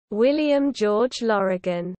William George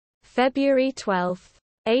Lorigan. February 12,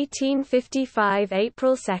 1855 –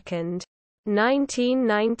 April 2,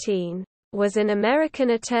 1919. Was an American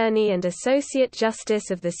attorney and Associate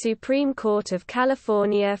Justice of the Supreme Court of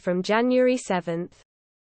California from January 7,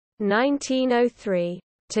 1903,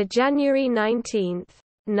 to January 19,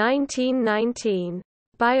 1919.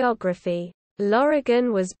 Biography.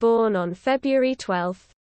 Lorigan was born on February 12,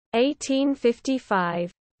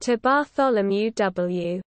 1855, to Bartholomew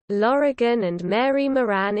W. Lorigan and Mary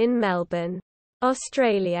Moran in Melbourne,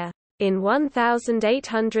 Australia. In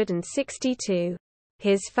 1862,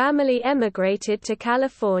 his family emigrated to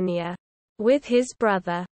California. With his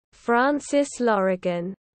brother, Francis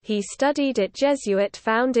Lorigan, he studied at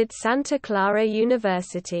Jesuit-founded Santa Clara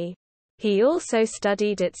University. He also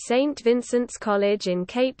studied at St. Vincent's College in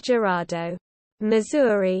Cape Girardeau,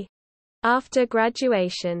 Missouri. After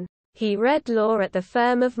graduation, he read law at the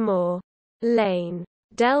firm of Moore, Lane,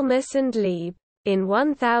 Delmas and Lieb. In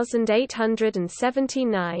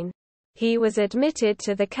 1879, he was admitted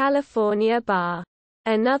to the California bar.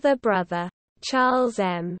 Another brother, Charles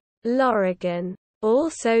M. Lorigan,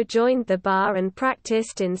 also joined the bar and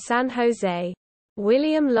practiced in San Jose.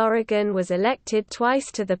 William Lorigan was elected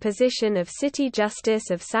twice to the position of City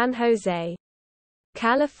Justice of San Jose,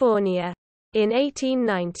 California. In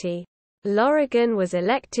 1890, Lorigan was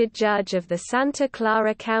elected judge of the Santa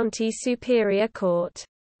Clara County Superior Court.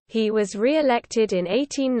 He was re-elected in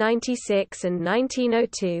 1896 and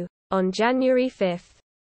 1902. On January 5,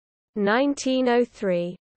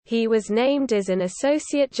 1903, he was named as an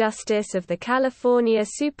Associate Justice of the California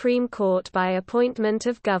Supreme Court by appointment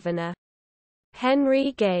of Governor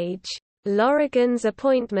Henry Gage. Lorigan's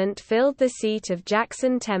appointment filled the seat of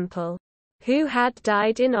Jackson Temple, who had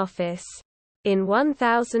died in office. In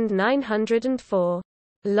 1904,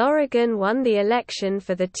 Lorigan won the election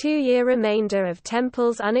for the two-year remainder of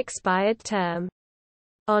Temple's unexpired term.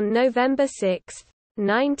 On November 6,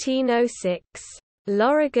 1906,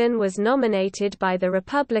 Lorigan was nominated by the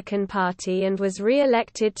Republican Party and was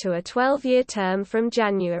re-elected to a 12-year term from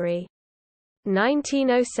January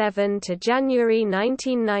 1907 to January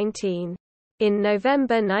 1919. In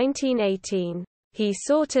November 1918, he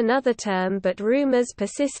sought another term, but rumors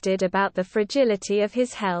persisted about the fragility of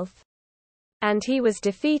his health, and he was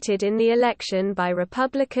defeated in the election by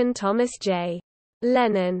Republican Thomas J.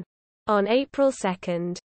 Lennon. On April 2,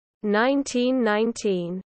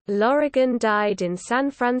 1919, Lorigan died in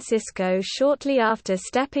San Francisco shortly after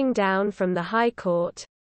stepping down from the High Court.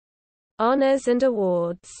 Honors and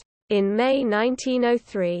awards. In May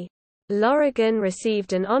 1903, Lorigan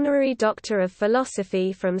received an honorary Doctor of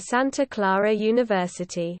Philosophy from Santa Clara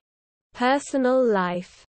University. Personal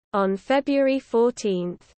life. On February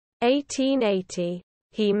 14, 1880,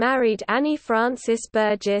 he married Annie Frances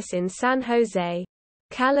Burgess in San Jose,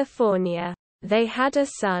 California. They had a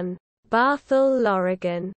son, Barthol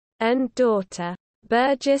Lorigan, and daughter,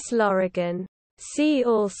 Burgess Lorigan. See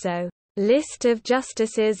also, List of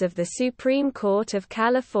Justices of the Supreme Court of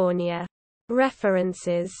California.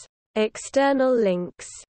 References. External links.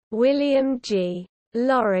 William G.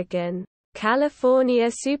 Lorigan, California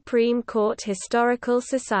Supreme Court Historical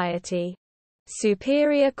Society.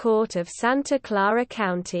 Superior Court of Santa Clara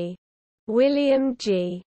County. William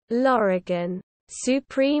G. Lorigan,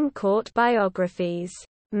 Supreme Court Biographies.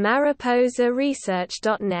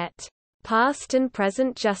 MariposaResearch.net. Past and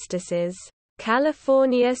Present Justices.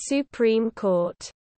 California Supreme Court.